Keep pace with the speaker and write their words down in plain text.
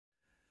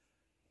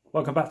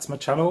Welcome back to my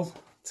channel.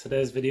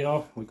 Today's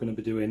video we're going to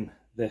be doing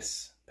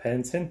this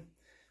painting,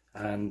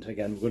 and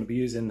again we're going to be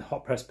using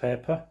hot press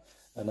paper,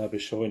 and I'll be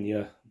showing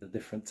you the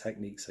different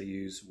techniques I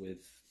use with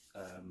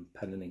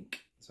pen and ink.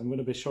 So I'm going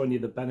to be showing you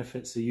the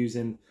benefits of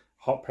using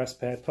hot press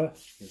paper.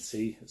 You can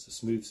see it's a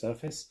smooth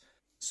surface.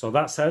 So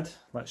that said,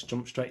 let's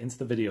jump straight into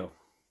the video.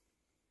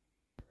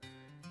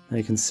 Now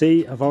you can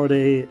see I've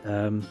already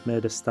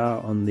made a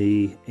start on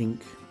the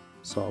ink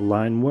sort of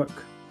line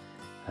work.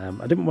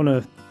 I didn't want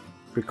to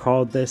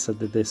record this, I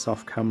did this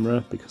off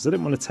camera because I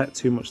didn't want to take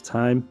too much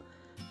time,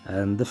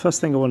 and the first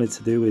thing I wanted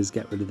to do is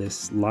get rid of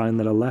this line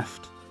that I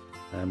left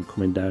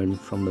coming down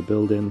from the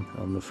building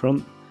on the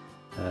front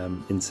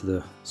into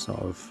the sort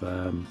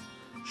of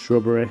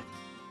shrubbery,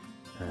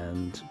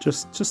 and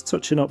just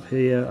touching up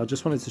here. I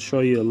just wanted to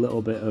show you a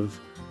little bit of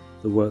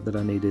the work that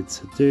I needed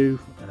to do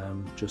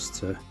just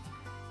to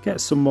get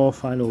some more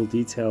final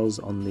details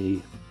on the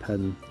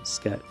pen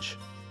sketch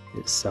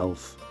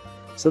itself.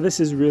 So this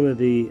is really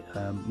the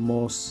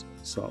most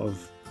sort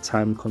of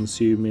time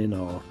consuming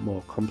or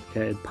more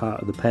complicated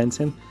part of the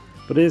painting,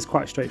 but it is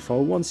quite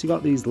straightforward. Once you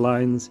got these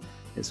lines,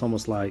 it's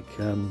almost like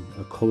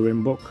a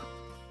colouring book,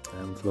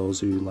 for those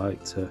who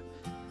like to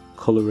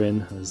colour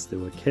in as they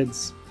were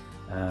kids.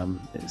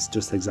 It's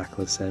just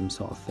exactly the same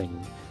sort of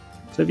thing.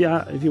 So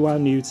if you are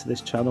new to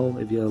this channel,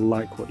 if you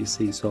like what you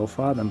see so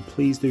far, then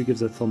please do give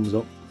us a thumbs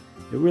up.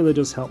 It really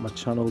does help my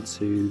channel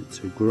to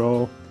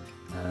grow,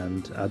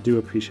 and I do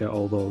appreciate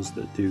all those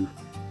that do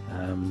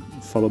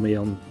follow me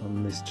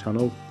on this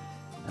channel.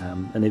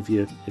 And if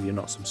you're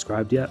not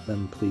subscribed yet,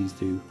 then please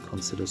do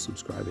consider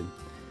subscribing.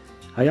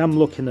 I am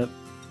looking at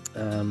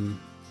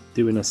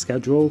doing a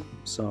schedule,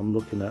 so I'm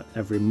looking at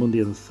every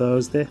Monday and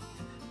Thursday.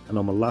 I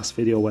know my last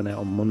video went out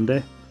on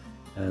Monday,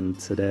 and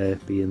today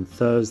being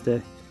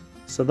Thursday,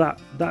 so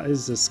that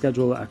is a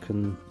schedule that I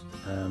can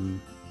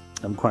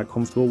I'm quite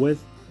comfortable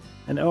with.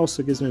 And it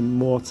also gives me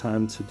more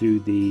time to do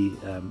the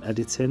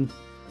editing.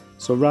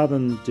 So rather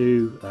than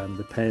do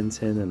the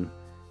painting and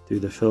do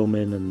the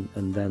filming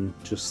and then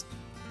just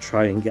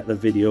try and get the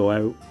video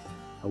out,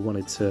 I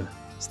wanted to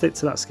stick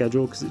to that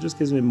schedule because it just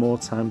gives me more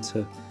time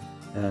to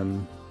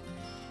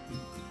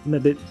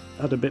maybe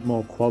add a bit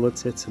more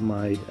quality to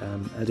my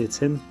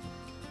editing.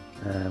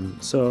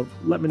 So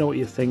let me know what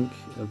you think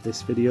of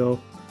this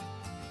video.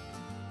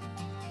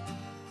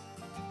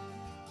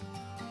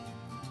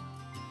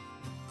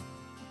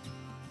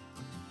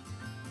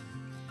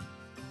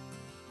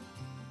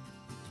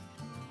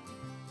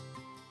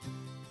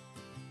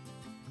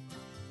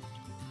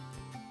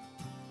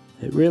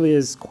 It really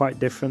is quite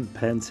different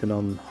painting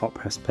on hot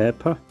press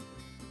paper.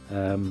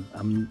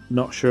 I'm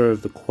not sure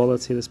of the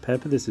quality of this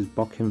paper. This is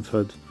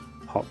Bockingford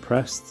hot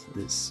pressed.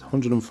 It's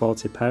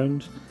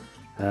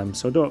 £140,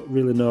 so I don't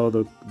really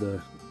know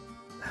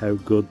how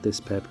good this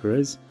paper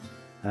is,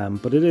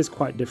 but it is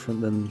quite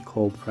different than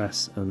cold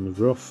press and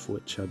rough,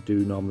 which I do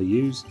normally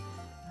use.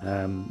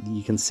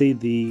 You can see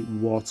the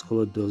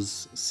watercolor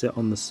does sit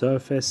on the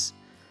surface,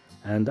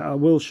 and I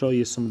will show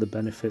you some of the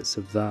benefits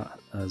of that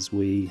as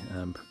we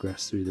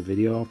progress through the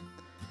video.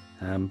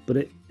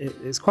 But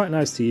it's quite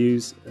nice to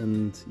use,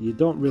 and you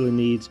don't really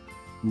need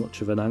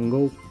much of an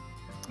angle.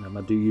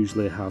 I do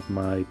usually have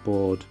my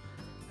board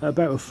at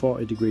about a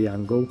 40-degree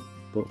angle,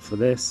 but for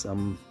this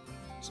I'm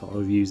sort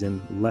of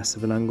using less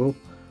of an angle,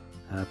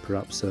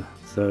 perhaps a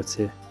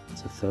 30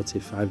 to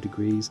 35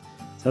 degrees.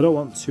 So I don't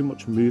want too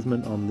much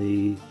movement on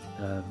the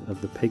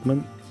of the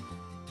pigment,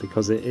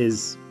 because it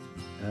is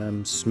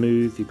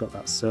smooth. You've got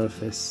that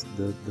surface,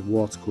 the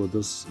watercolor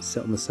does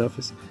sit on the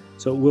surface,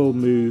 so it will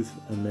move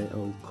and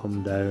it'll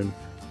come down,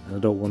 and I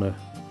don't want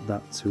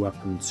that to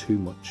happen too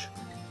much.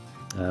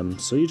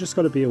 So you just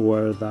got to be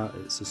aware of that.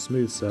 It's a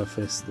smooth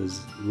surface,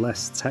 there's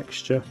less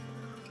texture,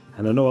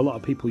 and I know a lot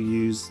of people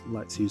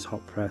like to use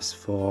hot press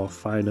for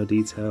finer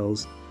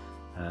details,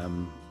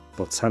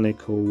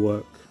 botanical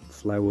work,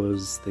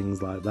 flowers,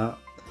 things like that,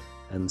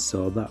 and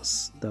so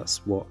that's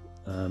what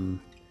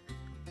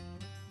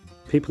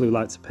people who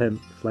like to paint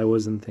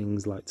flowers and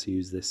things like to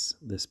use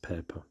this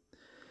paper.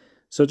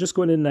 So just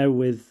going in now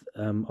with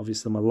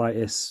obviously my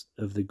lightest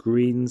of the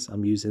greens.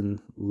 I'm using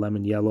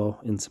lemon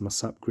yellow into my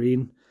sap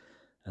green,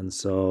 and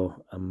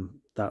so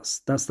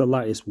that's the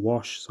lightest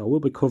wash. So I will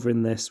be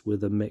covering this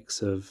with a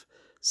mix of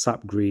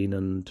sap green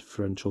and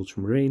French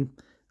ultramarine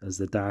as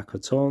the darker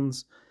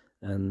tones,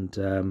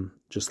 and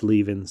just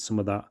leaving some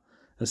of that,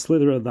 a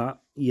slither of that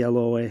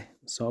yellowy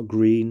sort of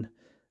green,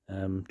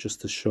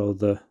 just to show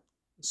the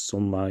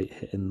sunlight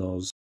hitting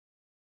those.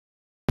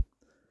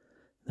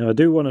 Now I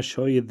do want to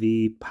show you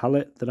the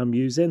palette that I'm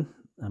using.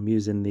 I'm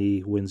using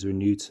the Winsor &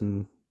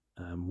 Newton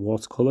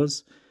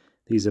watercolors.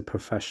 These are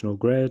professional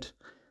grade,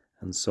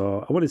 and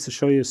so I wanted to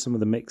show you some of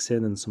the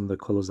mixing and some of the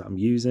colors that I'm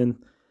using,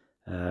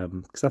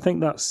 because I think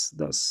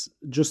that's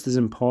just as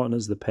important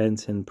as the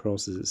painting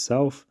process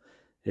itself,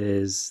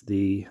 is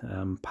the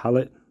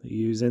palette that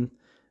you're using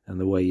and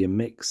the way you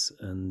mix,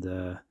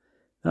 and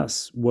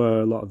that's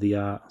where a lot of the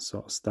art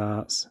sort of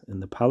starts, in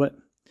the palette.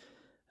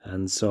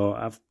 And so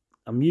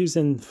I'm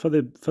using for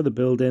the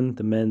building,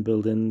 the main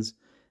buildings,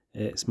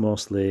 It's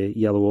mostly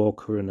yellow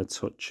ochre and a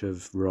touch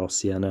of raw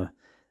sienna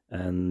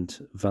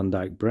and Van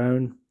Dyke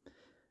brown.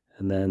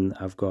 And then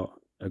I've got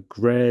a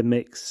grey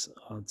mix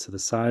to the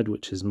side,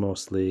 which is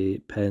mostly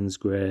Payne's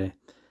grey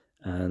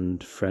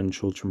and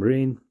French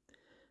ultramarine.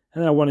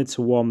 And I wanted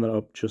to warm that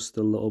up just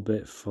a little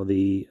bit for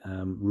the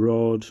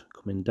road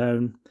coming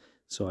down.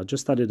 So I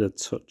just added a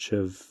touch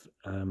of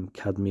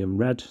cadmium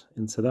red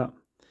into that.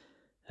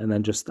 And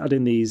then just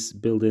adding these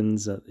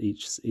buildings at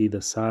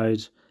either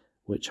side,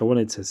 which I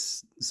wanted to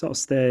sort of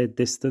stay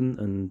distant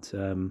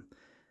and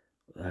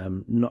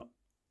not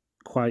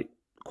quite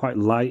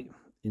light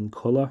in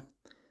colour.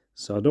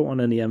 So I don't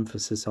want any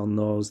emphasis on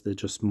those, they're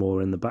just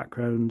more in the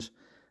background.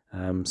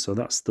 So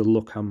that's the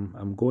look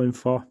I'm going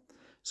for.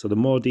 So the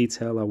more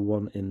detail I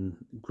want in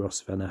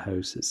Grosvenor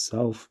House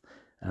itself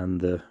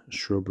and the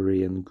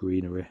shrubbery and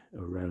greenery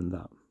around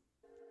that.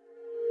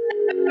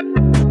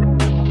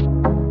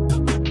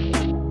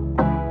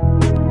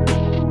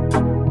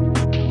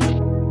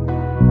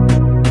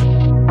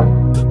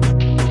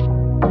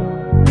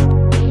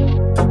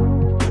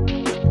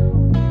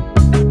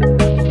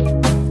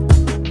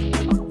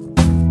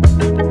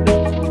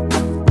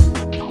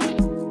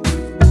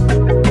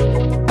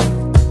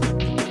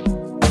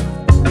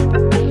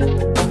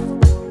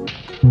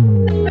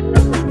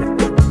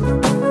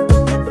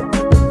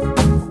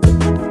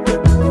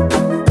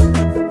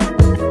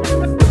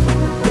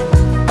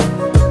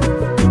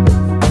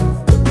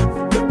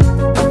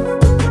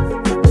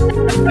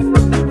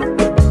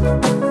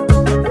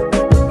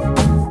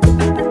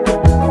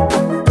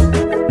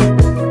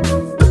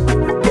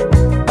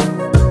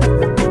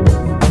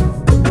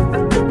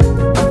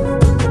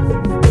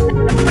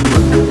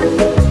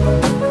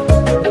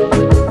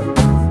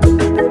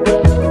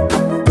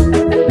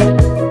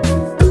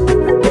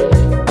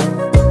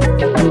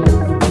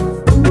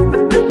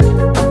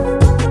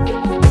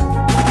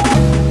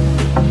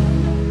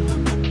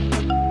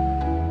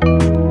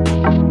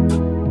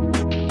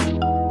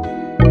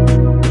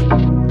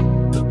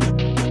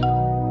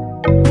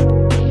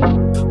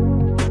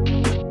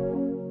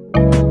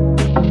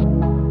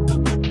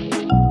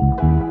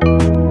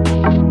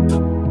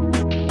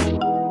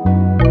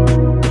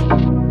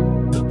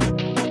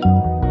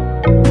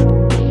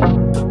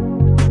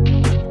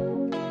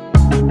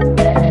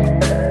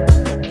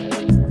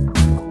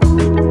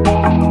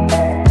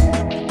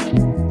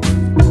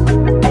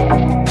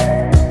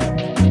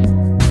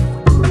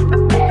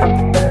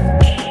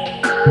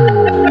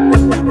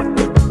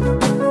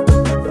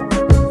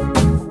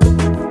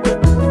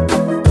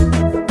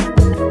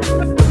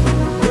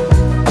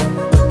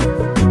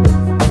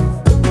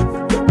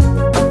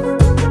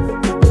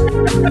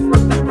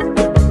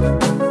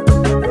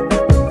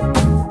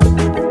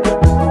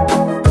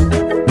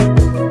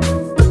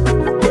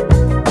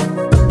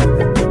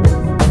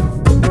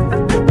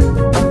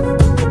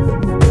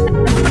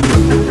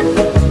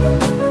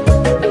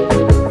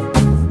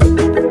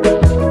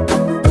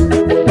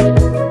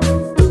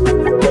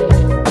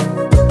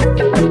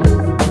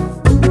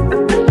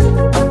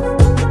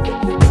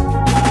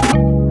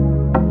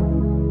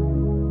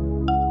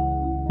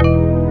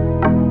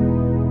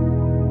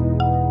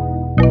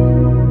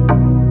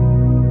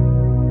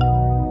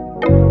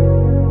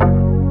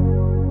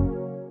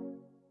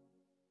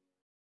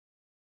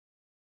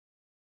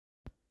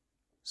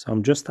 So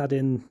I'm just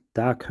adding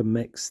darker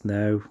mix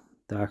now,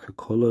 darker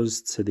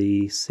colours to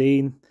the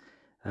scene.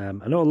 I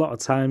know a lot of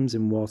times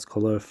in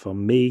watercolour for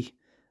me,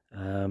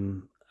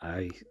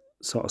 I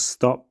sort of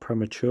stop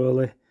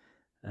prematurely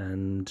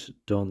and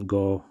don't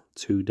go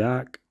too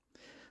dark.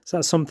 So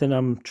that's something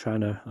I'm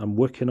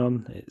working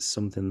on. It's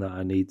something that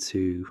I need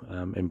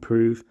to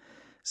improve.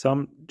 So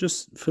I'm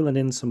just filling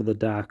in some of the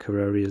darker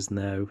areas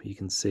now. You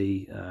can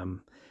see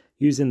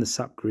using the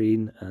sap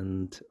green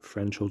and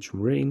French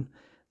ultramarine,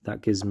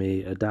 that gives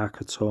me a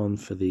darker tone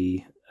for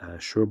the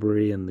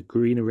shrubbery and the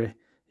greenery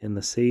in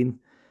the scene.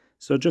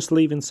 So just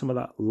leaving some of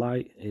that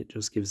light, it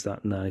just gives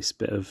that nice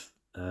bit of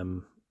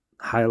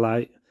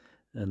highlight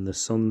and the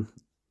sun,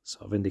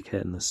 sort of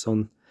indicating the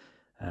sun.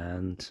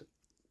 And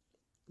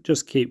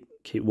just keep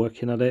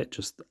working at it,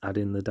 just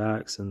adding the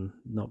darks and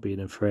not being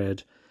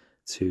afraid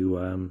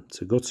to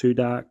go too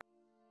dark.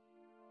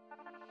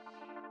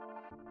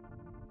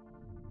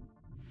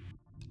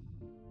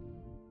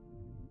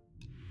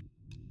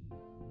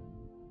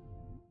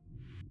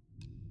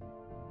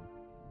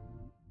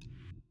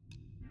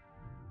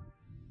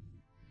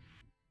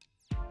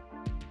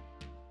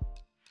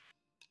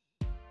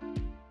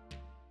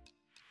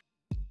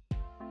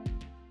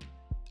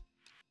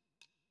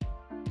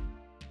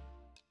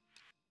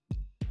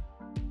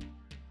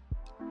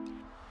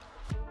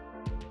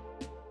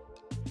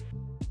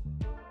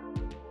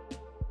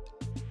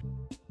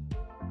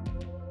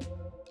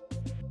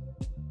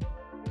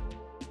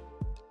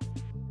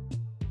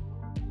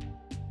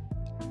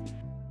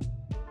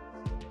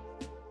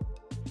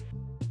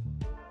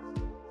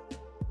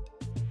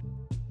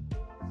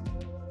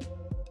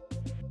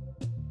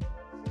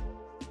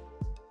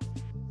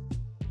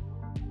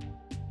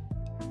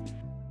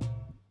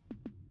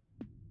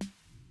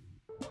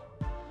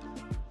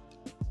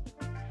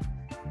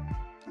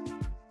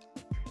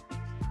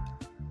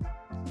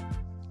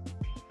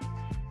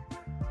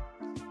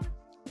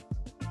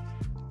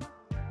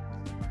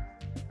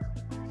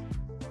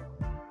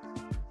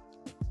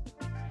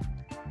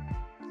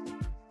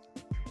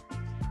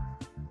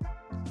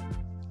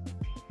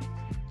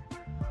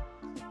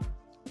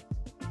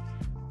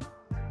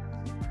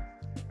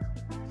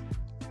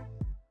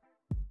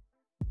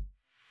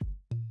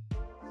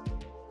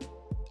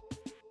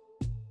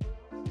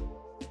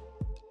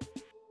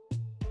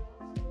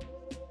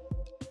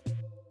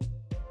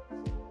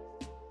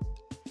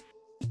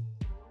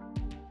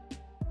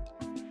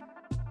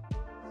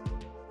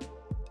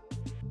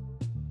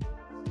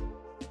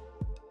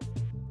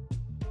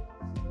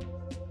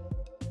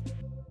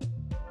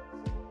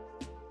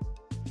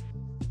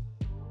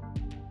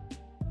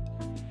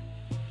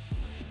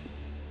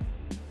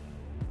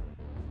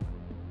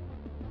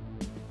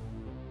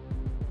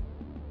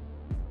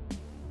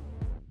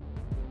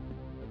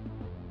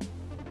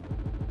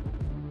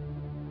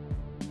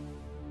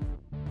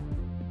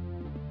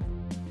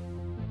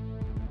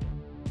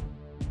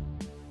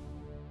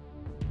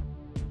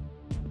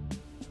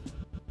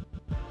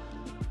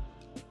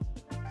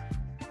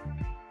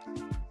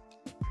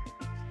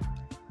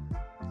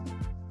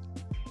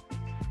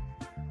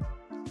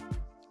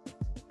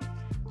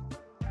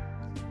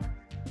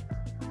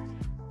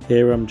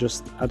 Here I'm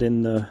just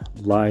adding the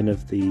line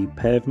of the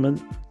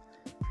pavement,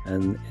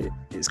 and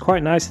it's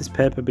quite nice, this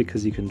paper,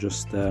 because you can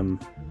just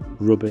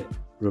rub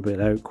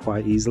it out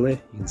quite easily.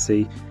 You can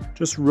see,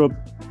 just rub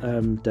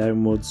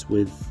downwards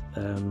with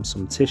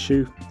some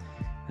tissue,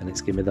 and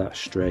it's giving me that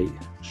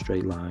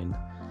straight line.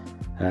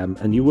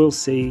 And you will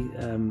see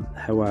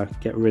how I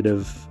get rid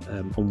of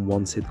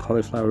unwanted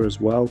cauliflower as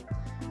well.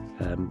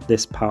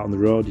 This part on the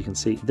road, you can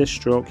see this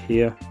stroke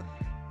here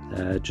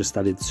just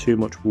added too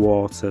much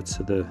water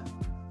to the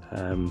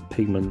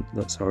pigment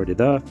that's already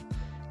there.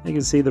 You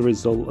can see the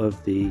result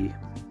of the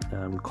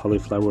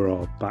cauliflower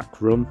or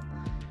back run,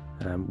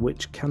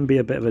 which can be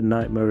a bit of a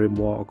nightmare in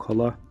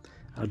watercolor.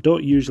 I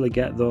don't usually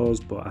get those,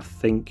 but I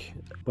think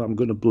I'm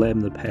going to blame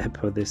the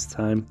paper this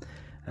time,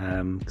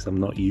 because I'm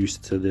not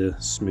used to the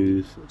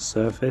smooth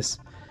surface.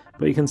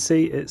 But you can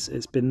see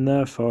it's been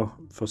there for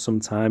some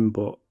time,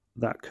 but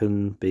that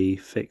can be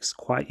fixed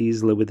quite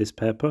easily with this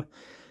paper.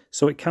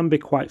 So it can be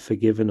quite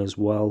forgiving as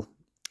well.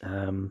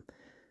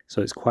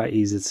 So it's quite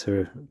easy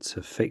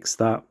to fix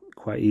that,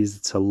 quite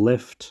easy to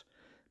lift.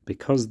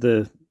 Because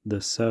the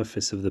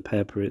surface of the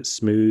paper is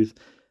smooth,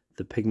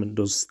 the pigment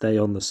does stay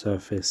on the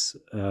surface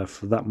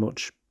for that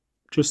much,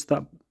 just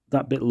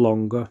that bit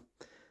longer.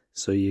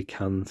 So you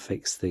can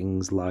fix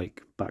things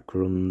like back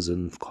runs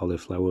and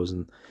cauliflowers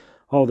and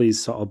all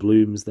these sort of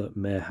blooms that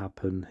may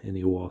happen in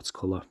your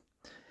watercolor.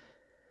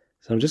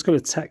 So I'm just going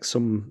to take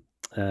some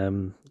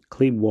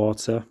clean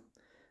water.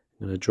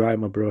 I'm going to dry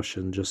my brush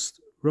and just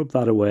rub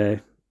that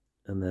away,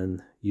 and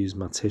then use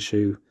my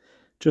tissue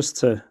just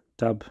to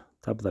dab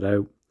that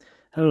out.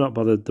 I'm not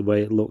bothered the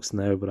way it looks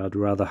now, but I'd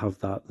rather have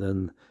that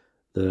than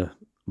the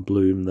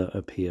bloom that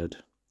appeared.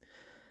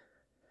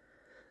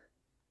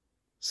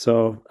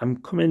 So I'm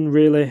coming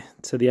really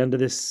to the end of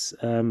this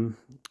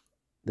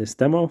this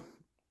demo.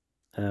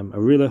 I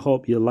really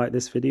hope you like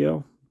this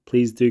video.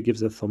 Please do give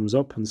us a thumbs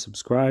up and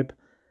subscribe,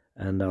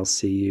 and I'll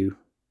see you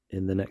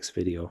in the next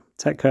video.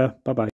 Take care. Bye bye.